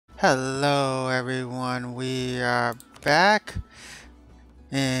Hello everyone, we are back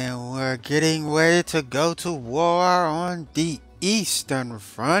and we're getting ready to go to war on the Eastern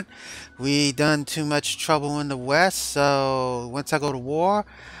Front. We done too much trouble in the West, so once I go to war,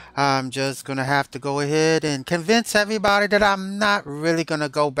 I'm just gonna have to go ahead and convince everybody that I'm not really gonna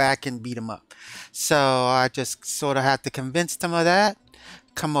go back and beat them up. So I just sort of have to convince them of that.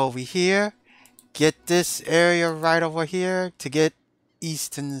 Come over here, get this area right over here to get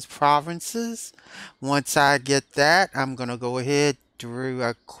Eastern provinces. Once I get that, I'm gonna go ahead through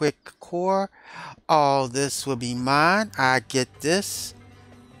a quick core. All this will be mine. I get this.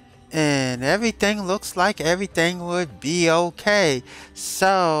 And everything looks like everything would be okay.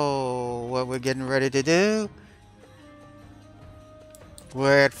 So, what we're getting ready to do,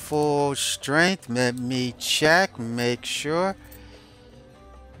 we're at full strength. Let me check, make sure.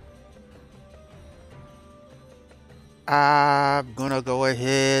 I'm gonna go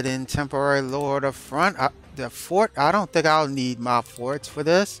ahead and temporary lower the fort. I don't think I'll need my forts for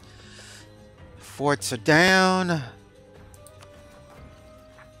this. Forts are down.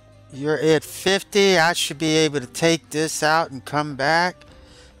 You're at 50. I should be able to take this out and come back.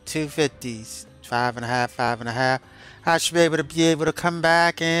 250s. 5.5, 5.5. I should be able to come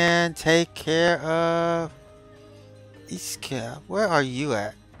back and take care of East Cap. Where are you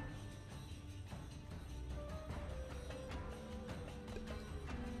at?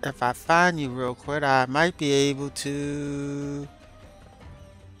 If I find you real quick, I might be able to...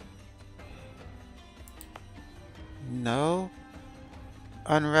 No.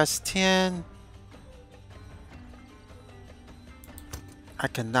 Unrest 10. I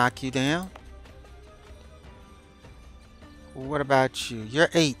can knock you down. What about you? You're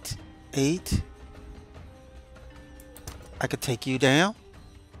 8. 8. I could take you down.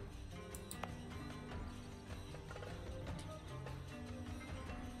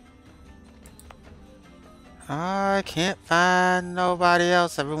 I can't find nobody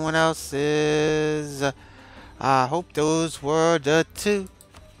else. Everyone else is... I hope those were the two.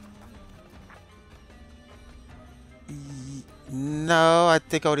 No, I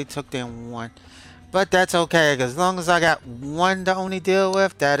think I already took down one. But that's okay, because as long as I got one to only deal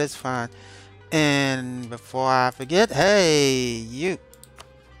with, that is fine. And before I forget, hey, you.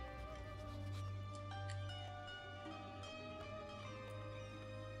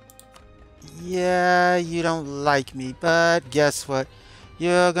 Yeah, you don't like me, but guess what?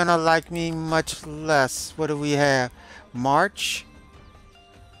 You're gonna like me much less. What do we have? March?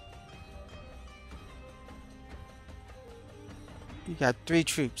 You got 3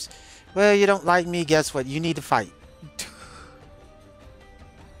 troops. Well, you don't like me, guess what? You need to fight.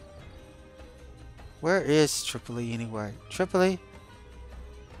 Where is Tripoli anyway? Tripoli?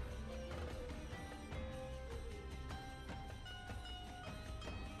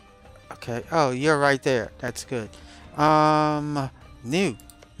 Okay. Oh, you're right there. That's good. New.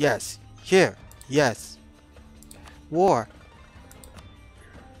 Yes. Here. Yes. War.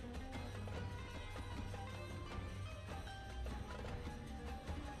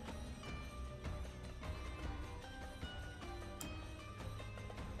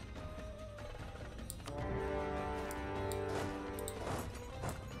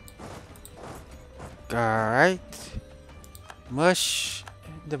 Alright. Mush.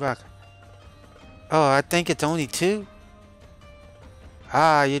 The back. Oh, I think it's only 2.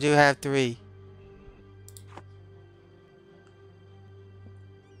 Ah, you do have 3.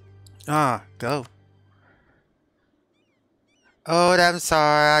 Ah, go. Oh, I'm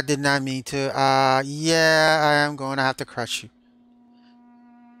sorry. I did not mean to. Yeah, I am going to have to crush you.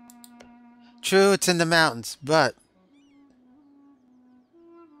 True, it's in the mountains, but...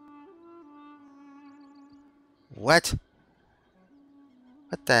 What?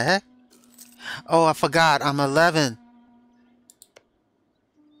 What the heck? Oh, I forgot. I'm 11.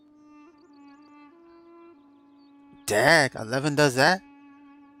 Dag, 11 does that?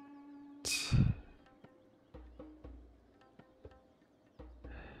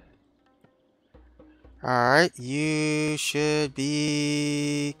 Alright, you should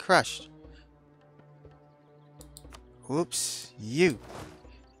be crushed. Oops, you.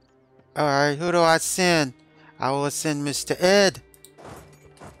 Alright, who do I send? I will send Mr. Ed.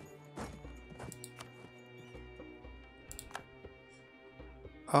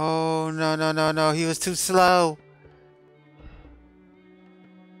 Oh, no, no, no, no. He was too slow.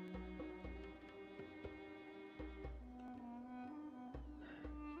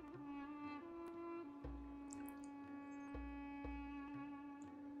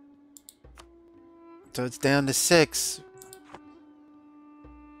 So it's down to 6.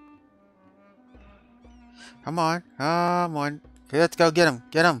 Come on. Come on. Let's go get him.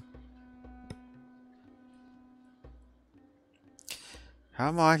 Get him.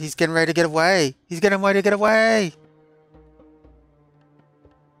 Come on, he's getting ready to get away. He's getting ready to get away.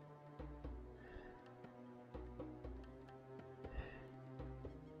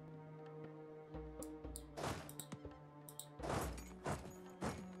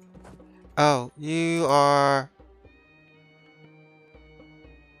 Oh, you are...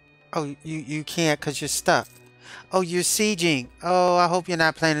 Oh, you can't because you're stuck. Oh, you're sieging. Oh, I hope you're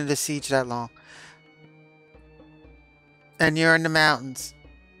not planning to siege that long. And you're in the mountains.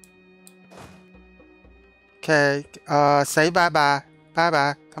 Okay, say bye-bye.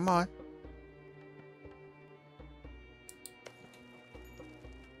 Bye-bye. Come on.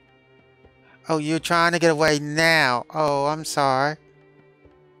 Oh, you're trying to get away now. Oh, I'm sorry.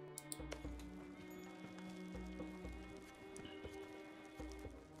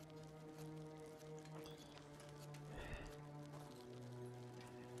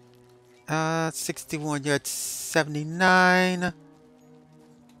 Uh, 61, you're at 79.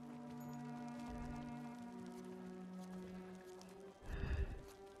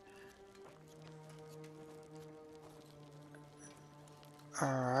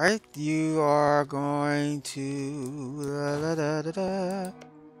 Alright, you are going to... Da, da, da, da.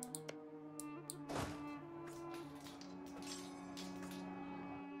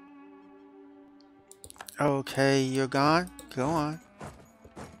 Okay, you're gone. Go on.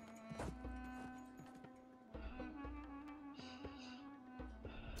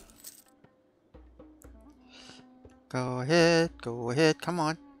 Go ahead, go ahead. Come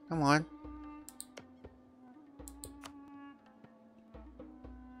on, come on.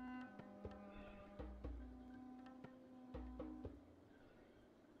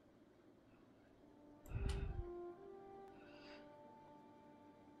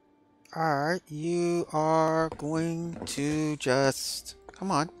 Alright, you are going to just... Come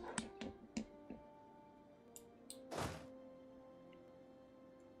on.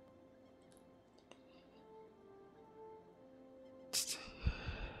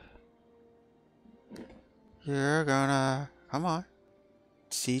 You're gonna... Come on.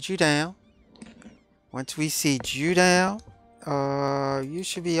 Siege you down. Once we siege you down, you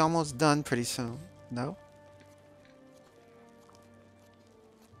should be almost done pretty soon. No?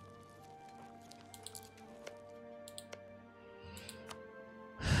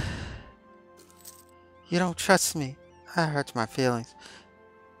 You don't trust me. That hurts my feelings.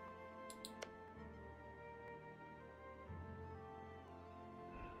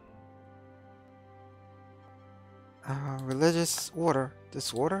 Religious order.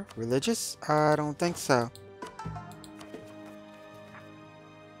 This order? Religious? I don't think so.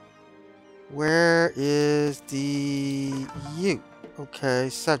 Where is the... you? Okay,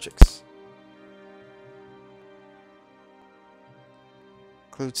 subjects.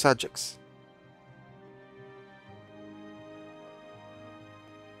 Include subjects.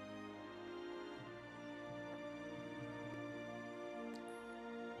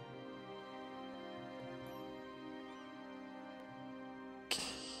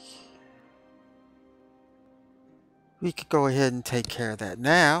 We could go ahead and take care of that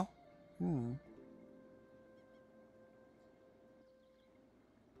now.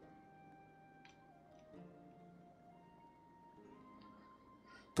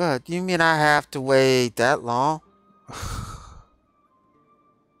 But you mean I have to wait that long?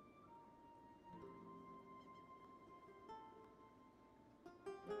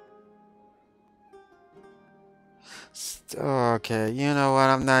 Okay, you know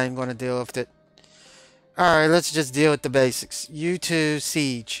what? I'm not even going to deal with it. Alright, let's just deal with the basics. You two,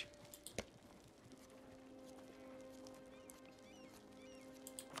 siege.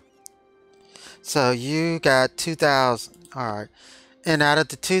 So you got 2,000. Alright. And out of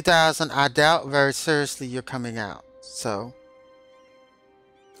the 2,000, I doubt very seriously you're coming out. So.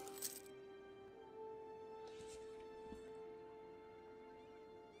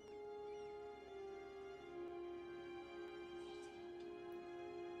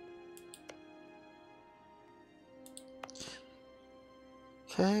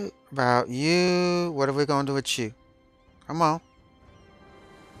 Okay, about you. What are we going to do with you? Come on.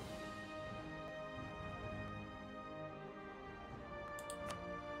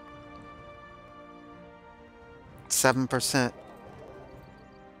 %.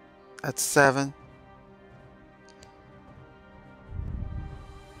 That's 7.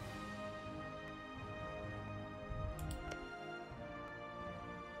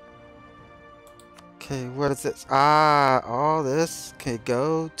 Okay, what is this? Ah, all this can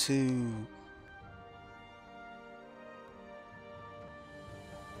go to...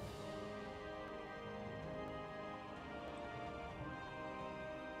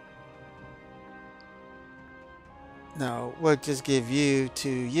 No, we'll just give you to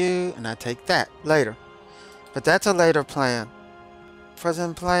you, and I take that later. But that's a later plan.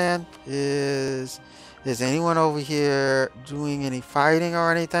 Present plan is anyone over here doing any fighting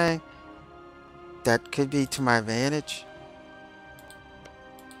or anything? That could be to my advantage.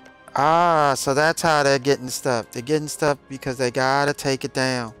 Ah, so that's how they're getting stuff. They're getting stuff because they gotta take it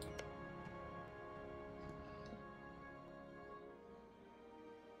down.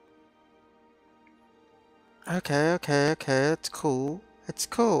 Okay. It's cool. It's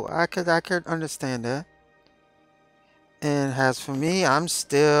cool. I could understand that. And as for me, I'm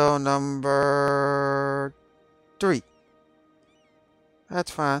still number 3.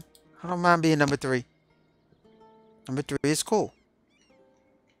 That's fine. I don't mind being number 3. Number 3 is cool.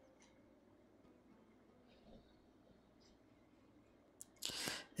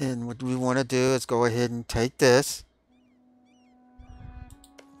 And what we want to do is go ahead and take this.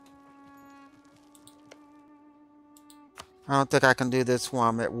 I don't think I can do this while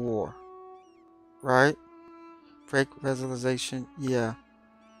I'm at war. Right? Break visualization. Yeah.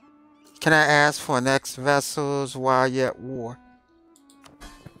 Can I ask for next vessels while you're at war?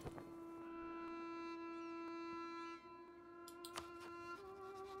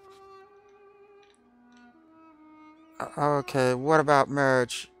 Okay, what about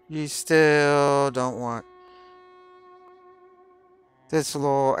marriage? You still don't want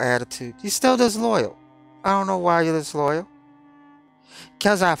disloyal attitude. You still disloyal. I don't know why you're disloyal.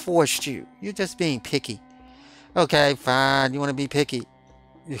 Because I forced you. You're just being picky. Okay, fine. You want to be picky.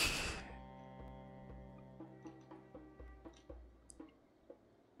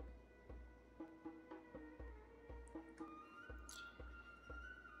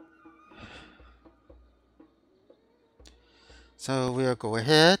 So we'll go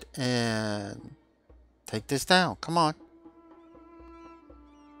ahead and take this down. Come on.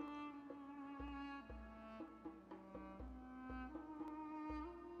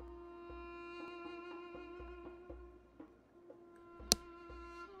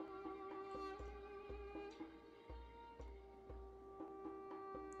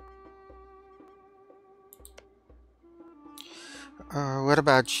 What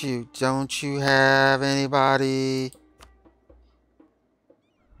about you? Don't you have anybody?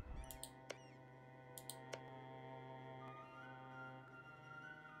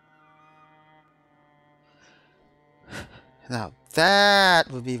 Now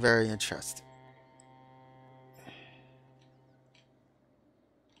that would be very interesting.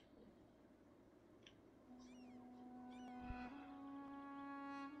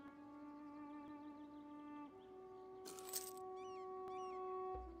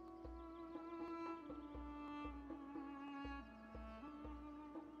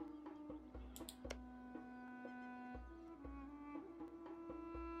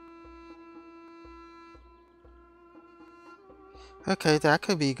 Okay, that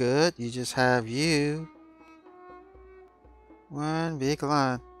could be good. You just have you. One big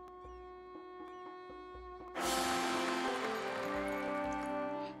line.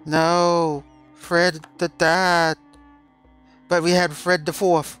 No, Fred the dad. But we had Fred the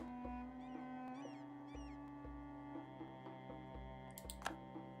fourth.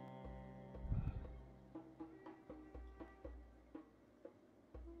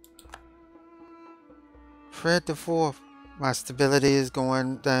 Fred the fourth. My stability is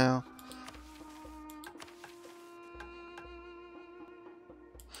going down.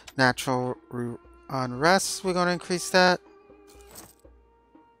 Natural unrest. We're gonna increase that.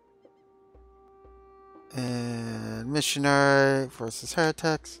 And missionary versus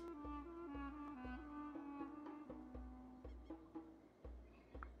heretics.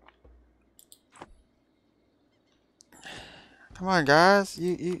 Come on, guys.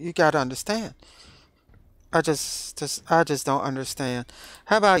 You gotta understand. I just don't understand.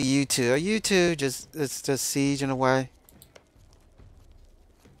 How about you two? Are you two just it's just sieging away?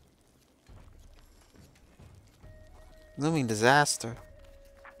 Looming disaster.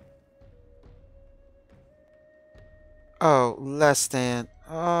 Oh, less than.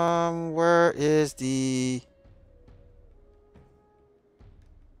 Where is the?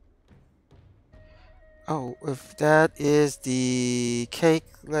 Oh, if that is the cake,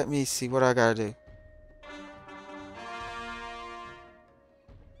 let me see what I gotta do.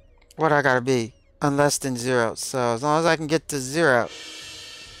 What I gotta be? Less than 0. So as long as I can get to 0.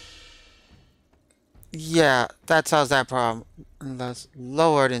 Yeah, that solves that problem. Unless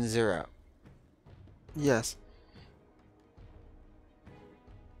lower than 0. Yes.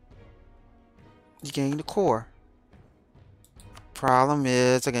 You gain the core. Problem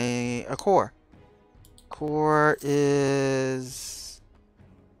is I gain a core. Core is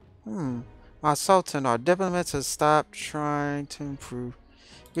My Sultan, our diplomats have stopped trying to improve.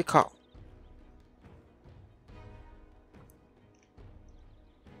 Recall.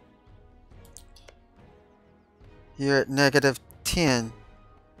 You're at -10.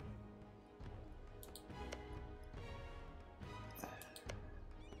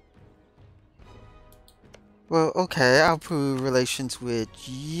 Well, okay, I'll improve relations with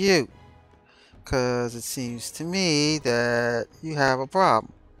you. Because it seems to me that you have a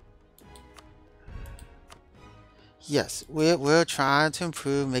problem. Yes, we're trying to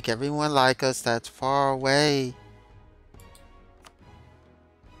improve, make everyone like us that's far away.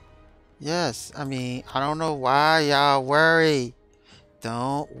 Yes, I mean, I don't know why y'all worry.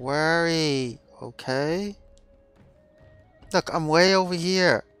 Don't worry, okay? Look, I'm way over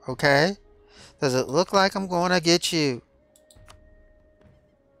here, okay? Does it look like I'm going to get you?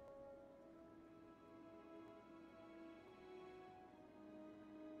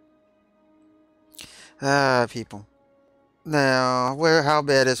 Ah, people. Now, how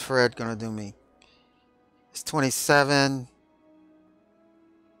bad is Fred gonna do me? It's 27.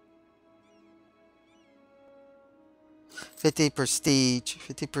 50 prestige.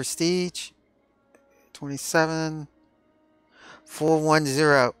 50 prestige. 27.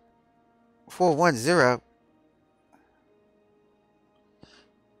 410. 410.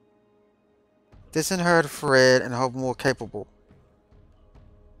 Disinherit Fred and hope more capable.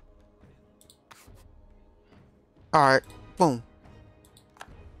 Alright, boom.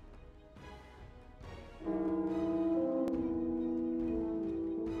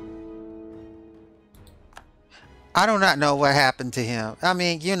 I do not know what happened to him. I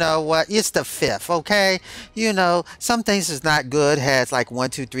mean, you know what? It's the fifth, okay? You know, some things is not good, has like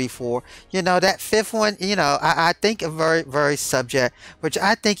 1, 2, 3, 4. You know, that fifth one, you know, I think a very, very subject, which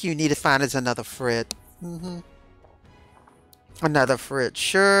I think you need to find is another Fred. Another Fred.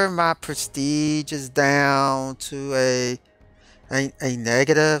 Sure, my prestige is down to a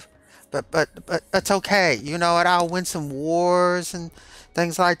negative, but it's okay. You know what? I'll win some wars and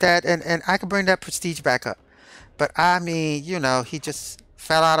things like that, and I can bring that prestige back up. But I mean, you know, he just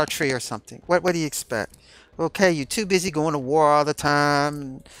fell out of a tree or something. What do you expect? Okay, you're too busy going to war all the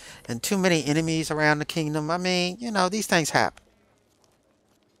time and too many enemies around the kingdom. I mean, you know, these things happen.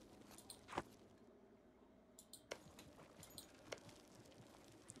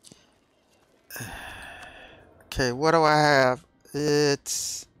 Okay, what do I have?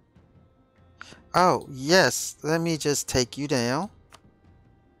 It's... Oh, yes. Let me just take you down.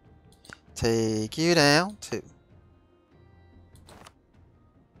 Take you down too.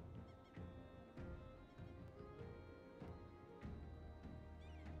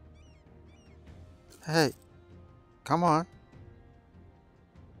 Hey, come on.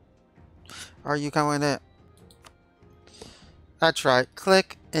 Are you coming in? That's right.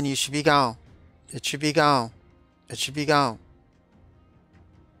 Click and you should be gone. It should be gone. It should be gone.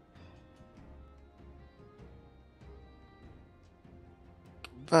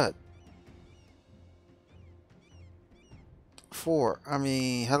 But 4. I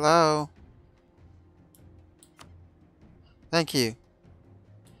mean, hello. Thank you.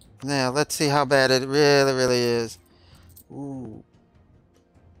 Now let's see how bad it really, really is. Ooh.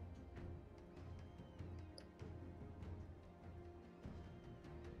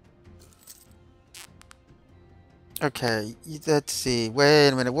 Okay, let's see. Wait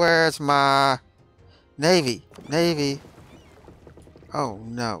a minute. Where's my Navy? Navy. Oh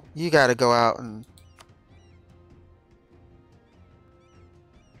no. You gotta go out and...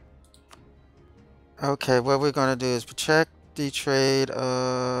 Okay, what we're gonna do is protect the trade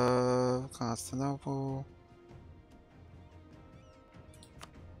of Constantinople.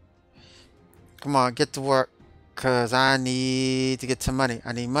 Come on, get to work. Cause I need to get some money.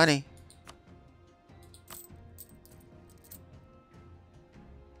 I need money.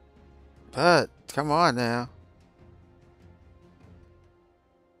 But, come on now.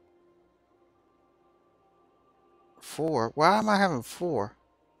 4. Why am I having 4?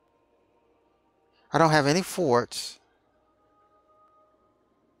 I don't have any forts.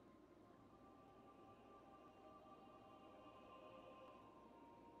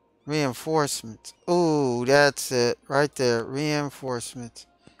 Reinforcements. Ooh, that's it. Right there. Reinforcements.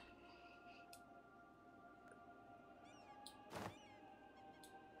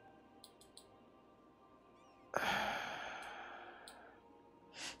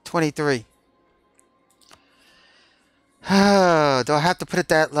 $23. Do I have to put it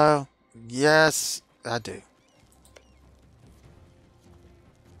that low? Yes, I do.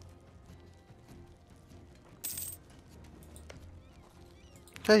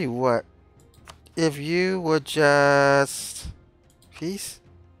 Tell you what. If you would just... Peace?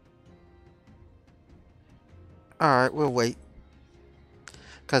 Alright, we'll wait.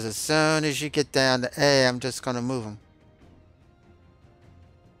 Because as soon as you get down to A, I'm just going to move them.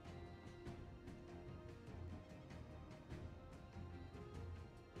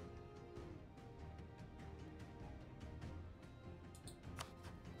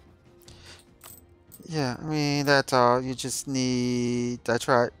 Yeah, I mean, that's all. You just need... That's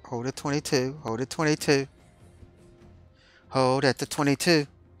right. Hold at 22. Hold at 22. Hold at the 22.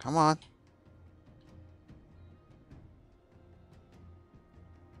 Come on.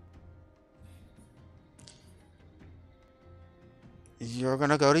 You're going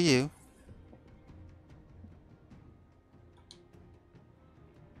to go to you.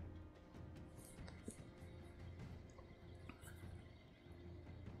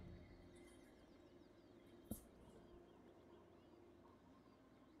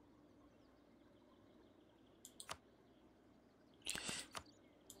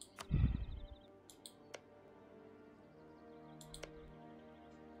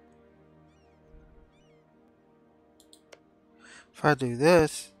 If I do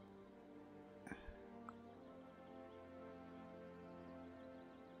this...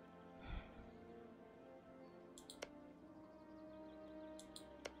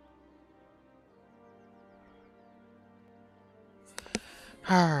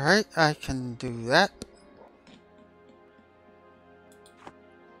 Alright, I can do that.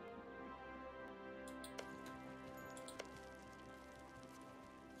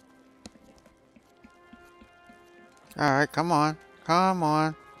 Alright, come on. Come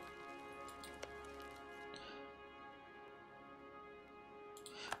on.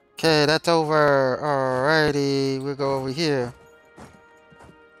 Okay, that's over. Alrighty, we'll go over here.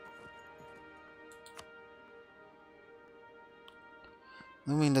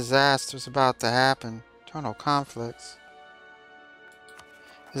 Looming disaster's about to happen. Internal conflicts.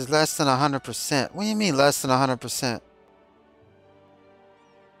 Is less than 100%. What do you mean less than 100%?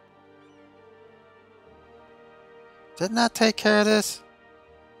 Didn't I take care of this?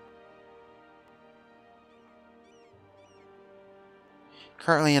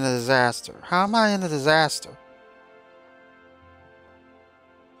 Currently in a disaster. How am I in a disaster?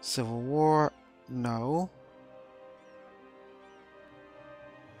 Civil War? No.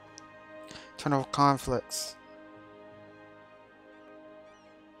 Internal conflicts.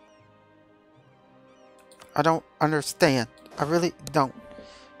 I don't understand. I really don't.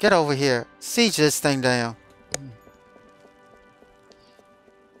 Get over here. Siege this thing down.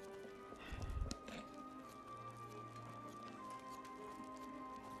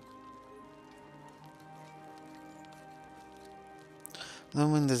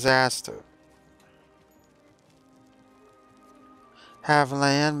 Looming disaster. Have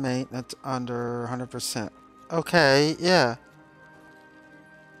land maintenance under 100%. Okay, yeah.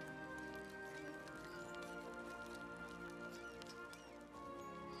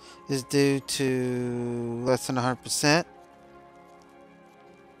 Is due to less than 100%.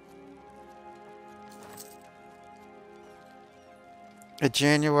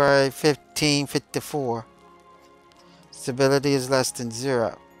 January 1554. Stability is less than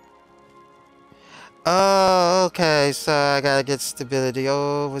 0. Oh, okay, so I gotta get stability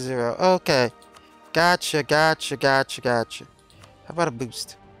over 0. Okay. Gotcha, gotcha, gotcha, gotcha. How about a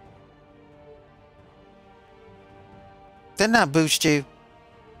boost? Didn't I boost you?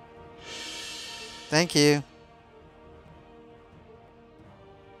 Thank you.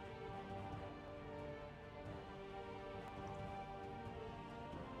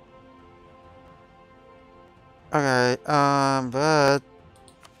 Okay, but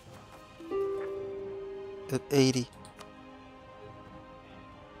at 80.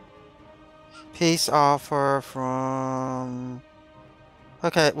 Peace offer from...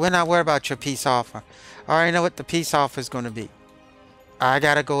 Okay, we're not worried about your peace offer. I already know what the peace offer is going to be. I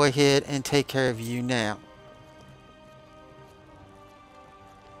gotta go ahead and take care of you now.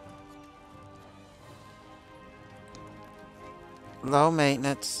 Low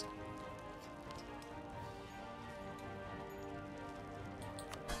maintenance.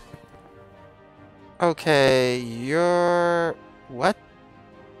 Okay, you're... What?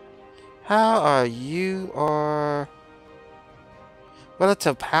 How are you or...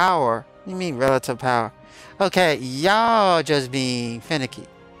 Relative power? What do you mean relative power? Okay, y'all just being finicky.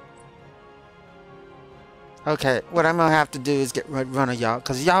 Okay, what I'm gonna have to do is get rid of y'all,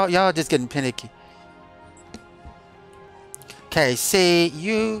 cause y'all just getting finicky. Okay, see,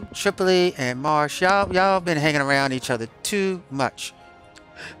 you, Tripoli, and Marsh, y'all been hanging around each other too much.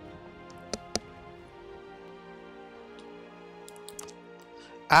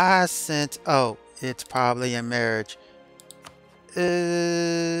 I sent... Oh, it's probably a marriage.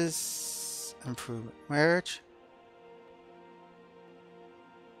 Is... Improvement. Marriage?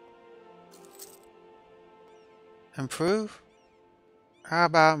 Improve? How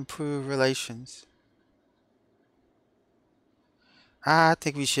about improve relations? I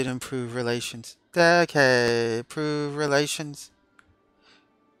think we should improve relations. Okay, improve relations.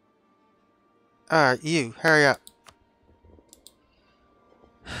 Alright, you, hurry up.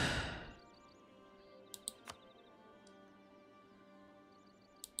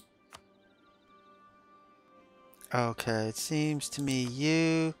 Okay, it seems to me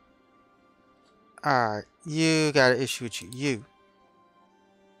you... Alright, you got an issue with you. You.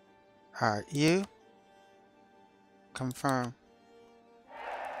 Alright, you. Confirm.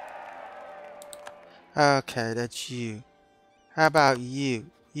 Okay, that's you. How about you?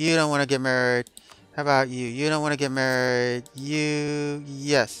 You don't want to get married. How about you? You don't want to get married. You...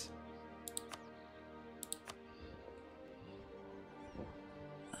 Yes.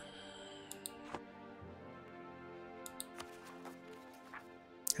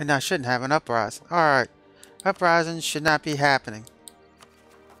 And I shouldn't have an uprising. Alright. Uprisings should not be happening.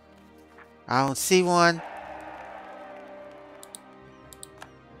 I don't see one.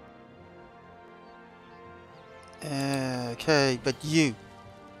 Okay, but you.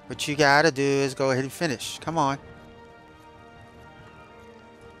 What you gotta do is go ahead and finish. Come on.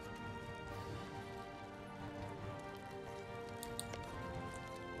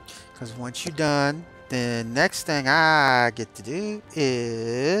 Because once you're done, the next thing I get to do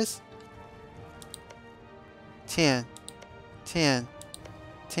is 10, 10,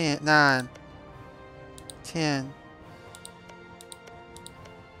 10, 9, 10.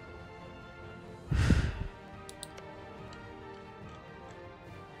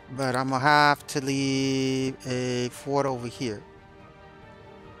 But I'm gonna have to leave a fort over here.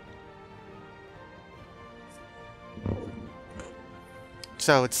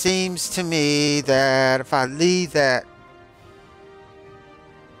 So it seems to me that if I leave that,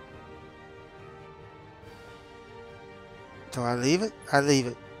 do I leave it? I leave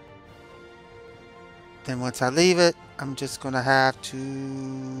it. Then once I leave it, I'm just gonna have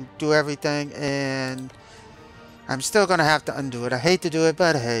to do everything, and I'm still gonna have to undo it. I hate to do it,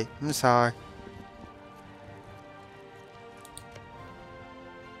 but hey, I'm sorry.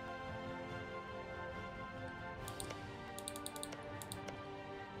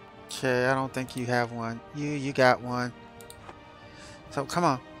 Okay, I don't think you have one. You got one. So come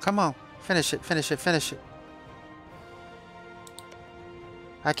on, come on. Finish it, finish it, finish it.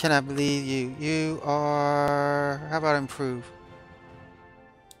 I cannot believe you. You are... How about improve?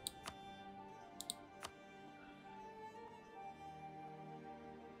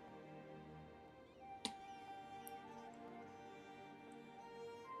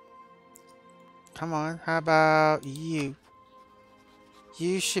 Come on, how about you?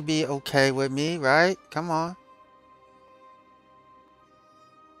 You should be okay with me, right? Come on.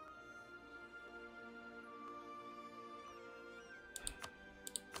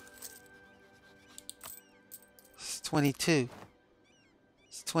 It's 22.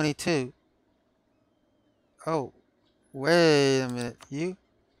 It's 22. Oh, wait a minute. You?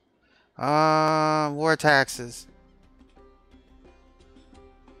 War taxes.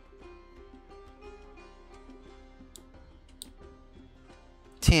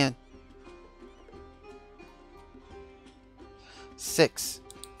 10. 6.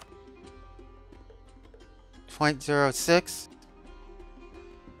 0.06.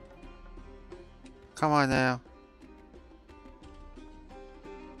 Come on now.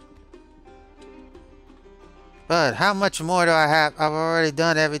 But how much more do I have? I've already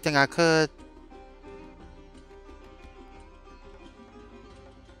done everything I could.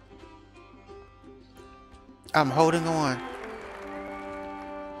 I'm holding on.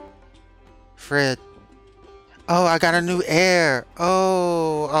 Fred. Oh, I got a new heir.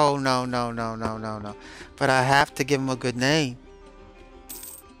 Oh, no, no, no, no, no, no. But I have to give him a good name.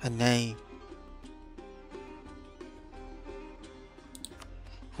 A name.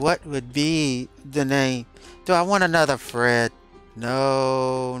 What would be the name? Do I want another Fred?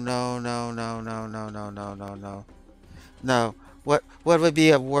 No, no, no, no, no, no, no, no, no, no. No. What would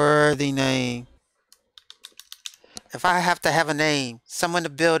be a worthy name? If I have to have a name, someone to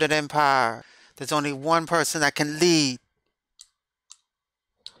build an empire, there's only one person that can lead.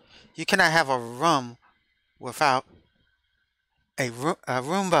 You cannot have a rum without a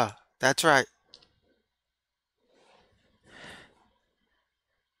Roomba. That's right.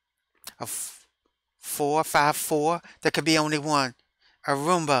 A 454. There could be only one. A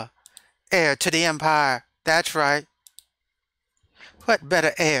Roomba. Heir to the empire. That's right. What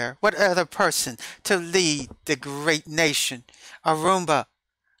better heir? What other person to lead the great nation? A Roomba.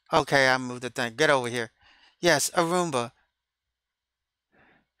 Okay, I moved the thing. Get over here. Yes, a Roomba.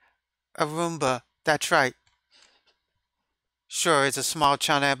 A Roomba. That's right. Sure, it's a small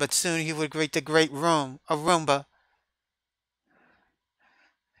china, but soon he would greet the great room, a Roomba.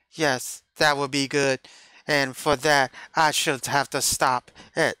 Yes, that would be good. And for that, I should have to stop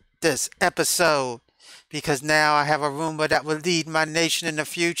at this episode because now I have a Roomba that will lead my nation in the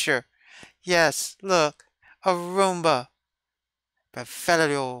future. Yes, look, a Roomba.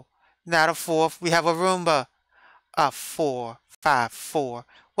 Perfecto. Now the fourth, we have a Roomba. A 454.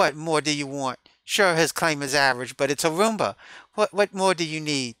 What more do you want? Sure, his claim is average, but it's a Roomba. What more do you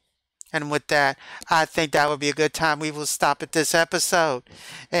need? And with that, I think that would be a good time. We will stop at this episode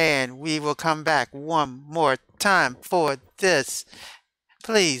and we will come back one more time for this.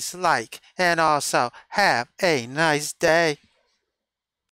 Please like and also have a nice day.